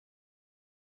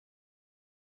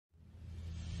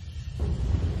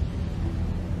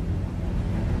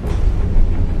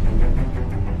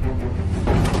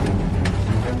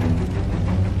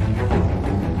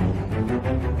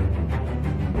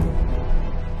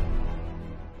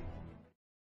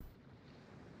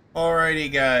Alrighty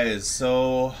guys,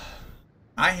 so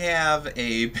I have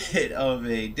a bit of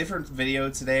a different video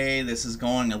today. This is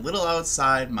going a little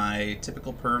outside my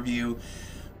typical purview,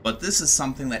 but this is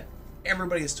something that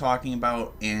everybody is talking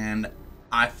about and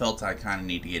I felt I kind of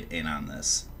need to get in on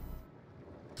this.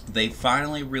 They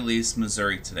finally released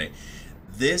Missouri today.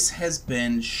 This has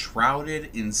been shrouded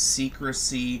in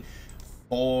secrecy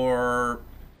forever,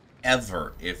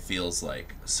 it feels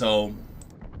like. So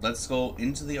let's go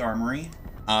into the armory.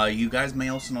 You guys may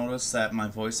also notice that my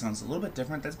voice sounds a little bit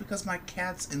different. That's because my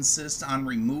cats insist on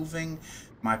removing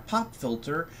my pop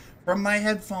filter from my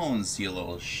headphones, you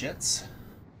little shits.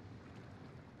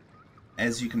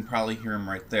 As you can probably hear them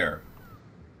right there.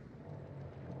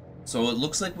 So it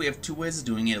looks like we have two ways of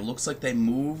doing it. It looks like they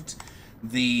moved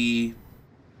the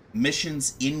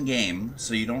missions in-game,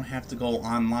 so you don't have to go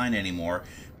online anymore.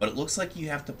 But it looks like you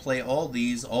have to play all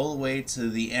these all the way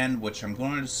to the end, which I'm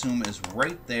going to assume is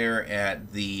right there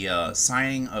at the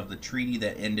signing of the treaty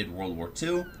that ended World War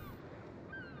II.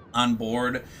 On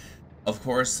board, of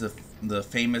course, the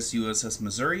famous USS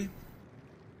Missouri.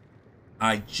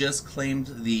 I just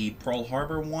claimed the Pearl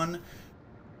Harbor one.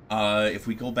 If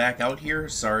we go back out here,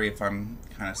 sorry if I'm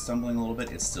kind of stumbling a little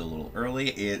bit, it's still a little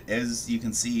early. As you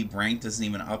can see, ranked isn't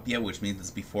even up yet, which means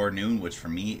it's before noon, which for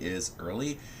me is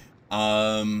early.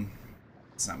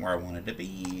 It's not where I wanted to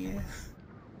be.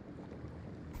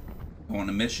 Going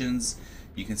to missions.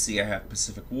 You can see I have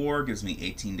Pacific War, gives me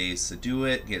 18 days to do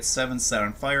it. Get 7 set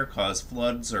on fire, cause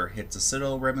floods, or hit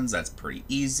Citadel ribbons. That's pretty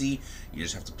easy. You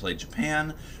just have to play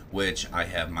Japan, which I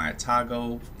have my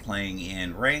Otago playing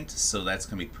in ranked, so that's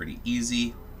going to be pretty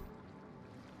easy.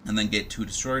 And then get 2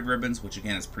 destroyed ribbons, which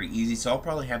again is pretty easy. So I'll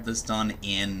probably have this done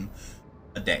in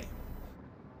a day.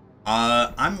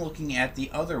 I'm looking at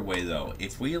the other way though.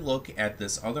 If we look at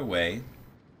this other way,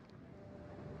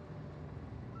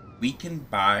 we can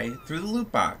buy through the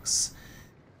loot box.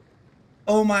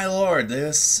 Oh my lord,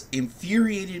 this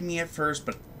infuriated me at first,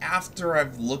 but after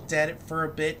I've looked at it for a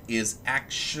bit, is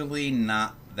actually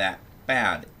not that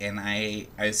bad. And I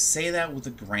say that with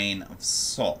a grain of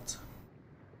salt,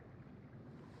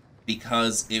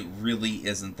 because it really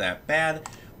isn't that bad.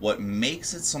 What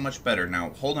makes it so much better, now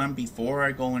hold on, before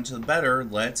I go into the better,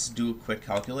 let's do a quick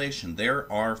calculation.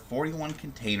 There are 41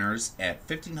 containers at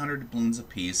 1,500 doubloons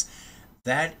apiece.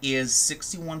 That is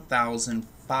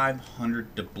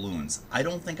 61,500 doubloons. I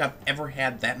don't think I've ever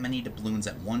had that many doubloons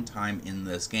at one time in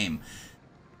this game.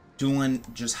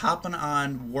 Just hopping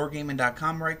on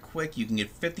wargaming.com right quick, you can get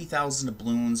 50,000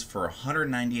 doubloons for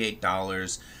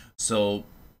 $198. So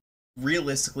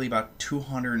realistically about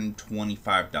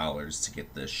 $225 to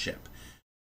get this ship.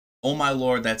 Oh my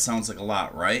lord, that sounds like a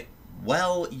lot, right?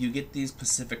 Well, you get these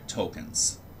Pacific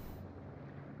tokens.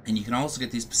 And you can also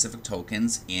get these Pacific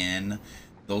tokens in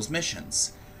those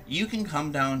missions. You can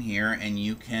come down here and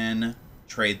you can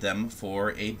trade them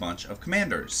for a bunch of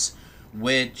commanders,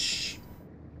 which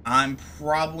I'm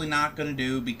probably not going to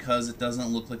do because it doesn't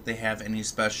look like they have any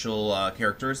special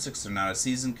characteristics. They're not a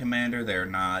seasoned commander. They're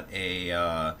not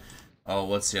a, oh,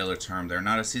 what's the other term? They're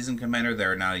not a seasoned commander.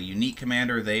 They're not a unique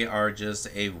commander. They are just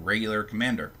a regular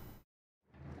commander.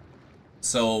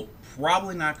 So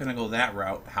probably not going to go that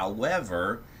route.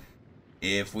 However,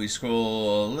 if we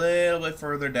scroll a little bit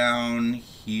further down,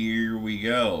 here we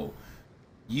go.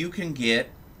 You can get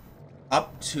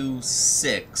up to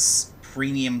 6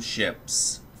 premium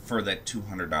ships for that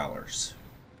 $200.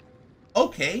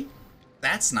 Okay,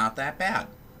 that's not that bad.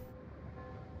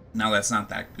 Now, that's not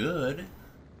that good,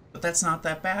 but that's not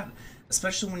that bad.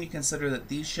 Especially when you consider that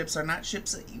these ships are not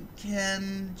ships that you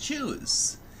can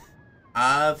choose.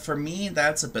 For me,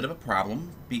 that's a bit of a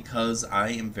problem because I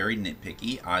am very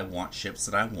nitpicky. I want ships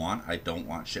that I want. I don't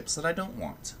want ships that I don't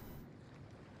want.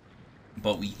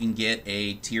 But we can get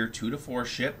a tier 2 to 4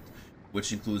 ship,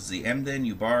 which includes the Emden,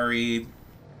 Yubari,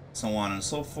 so on and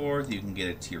so forth. You can get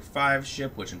a tier 5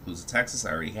 ship, which includes the Texas.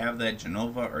 I already have that.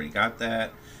 Genova, already got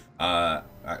that.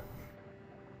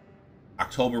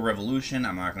 October Revolution,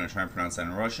 I'm not going to try and pronounce that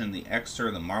in Russian. The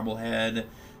Exeter, the Marblehead.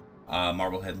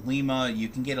 Marblehead Lima. You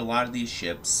can get a lot of these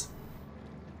ships.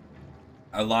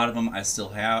 A lot of them I still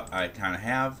have. I kind of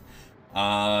have.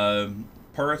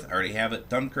 Perth, I already have it.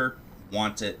 Dunkirk,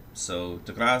 want it. So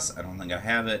De Grasse, I don't think I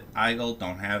have it. Igel,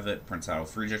 don't have it. Prince Otto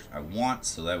Friedrich, I want,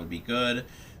 so that would be good.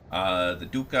 The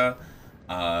Duca,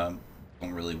 don't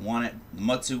really want it.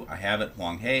 Mutsu, I have it.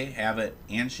 Huang He, have it.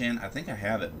 Anshin, I think I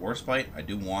have it. Warspite, I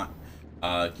do want.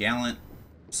 Gallant,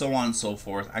 so on and so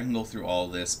forth. I can go through all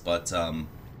this, but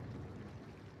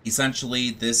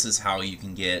essentially, this is how you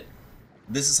can kind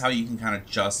of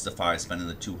justify spending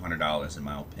the $200 in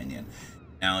my opinion.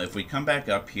 Now, if we come back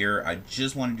up here, I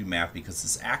just want to do math because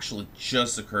this actually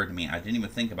just occurred to me. I didn't even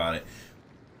think about it.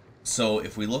 So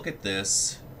if we look at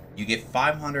this, you get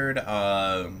 500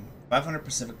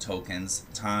 Pacific tokens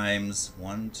times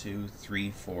 1, 2,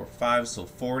 3, 4, 5. So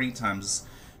 40 times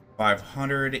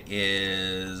 500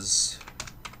 is...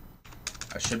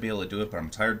 I should be able to do it, but I'm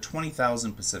tired.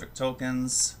 20,000 Pacific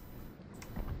tokens.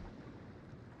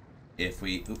 If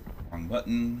we... Oop, wrong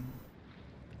button.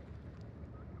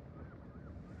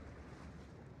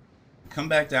 Come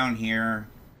back down here.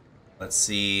 Let's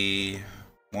see.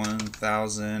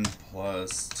 1,000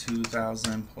 plus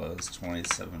 2,000 plus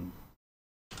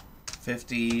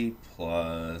 2,750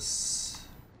 plus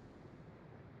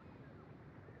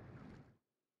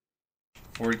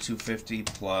 4,250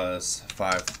 plus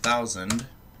 5,000,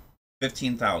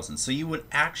 15,000. So you would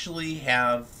actually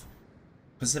have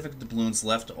Pacific doubloons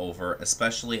left over,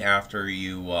 especially after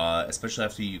you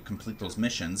complete those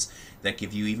missions that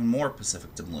give you even more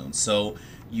Pacific doubloons. So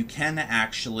you can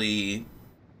actually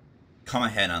come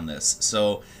ahead on this.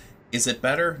 So is it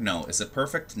better? No. Is it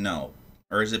perfect? No.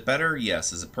 Or is it better?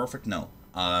 Yes. Is it perfect? No.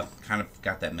 Kind of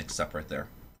got that mixed up right there.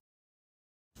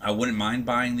 I wouldn't mind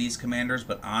buying these commanders,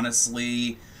 but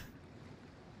honestly,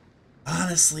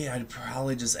 I'd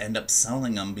probably just end up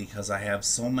selling them because I have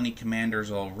so many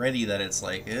commanders already that it's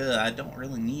like, I don't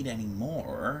really need any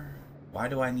more. Why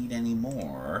do I need any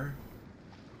more?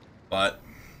 But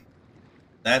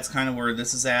that's kind of where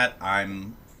this is at.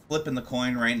 I'm flipping the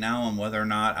coin right now on whether or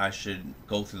not I should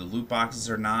go through the loot boxes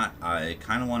or not. I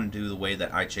kind of want to do the way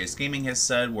that iChase Gaming has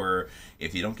said, where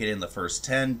if you don't get in the first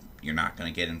 10, you're not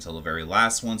going to get until the very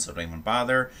last one, so don't even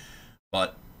bother.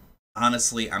 But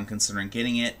honestly, I'm considering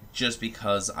getting it just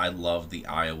because I love the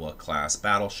Iowa class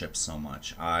battleship so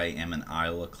much. I am an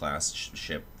Iowa class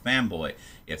ship fanboy.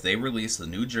 If they release the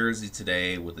New Jersey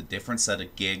today with a different set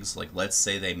of gigs, like let's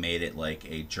say they made it like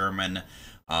a German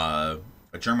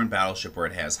battleship where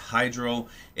it has hydro,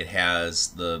 it has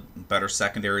the better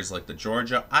secondaries like the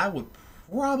Georgia, I would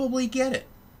probably get it.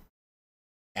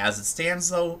 As it stands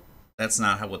though, that's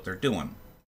not what they're doing.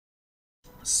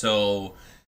 So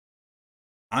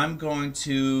I'm going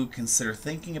to consider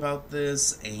thinking about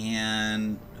this,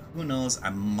 and who knows, I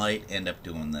might end up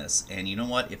doing this. And you know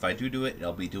what, if I do it,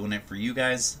 I'll be doing it for you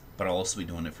guys, but I'll also be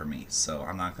doing it for me. So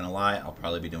I'm not gonna lie, I'll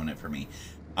probably be doing it for me.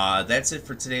 That's it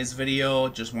for today's video.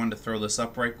 Just wanted to throw this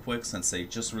up right quick since they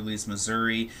just released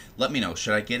Missouri. Let me know,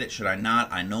 should I get it, should I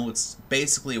not? I know it's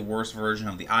basically a worse version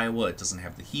of the Iowa. It doesn't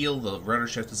have the heel, the rudder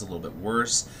shift is a little bit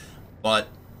worse, but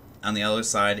on the other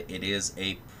side, it is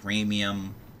a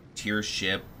premium tier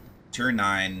ship, tier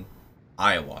 9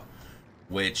 Iowa,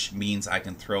 which means I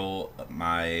can throw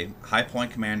my high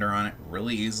point commander on it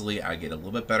really easily. I get a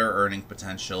little bit better earning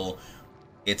potential.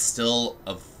 It's still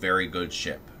a very good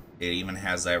ship. It even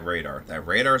has that radar. That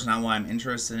radar is not why I'm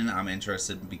interested in. I'm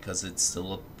interested because it's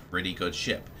still a pretty good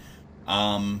ship.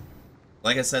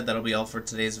 Like I said, that'll be all for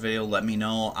today's video. Let me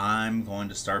know. I'm going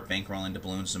to start bankrolling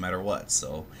doubloons no matter what.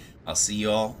 So I'll see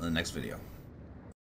you all in the next video.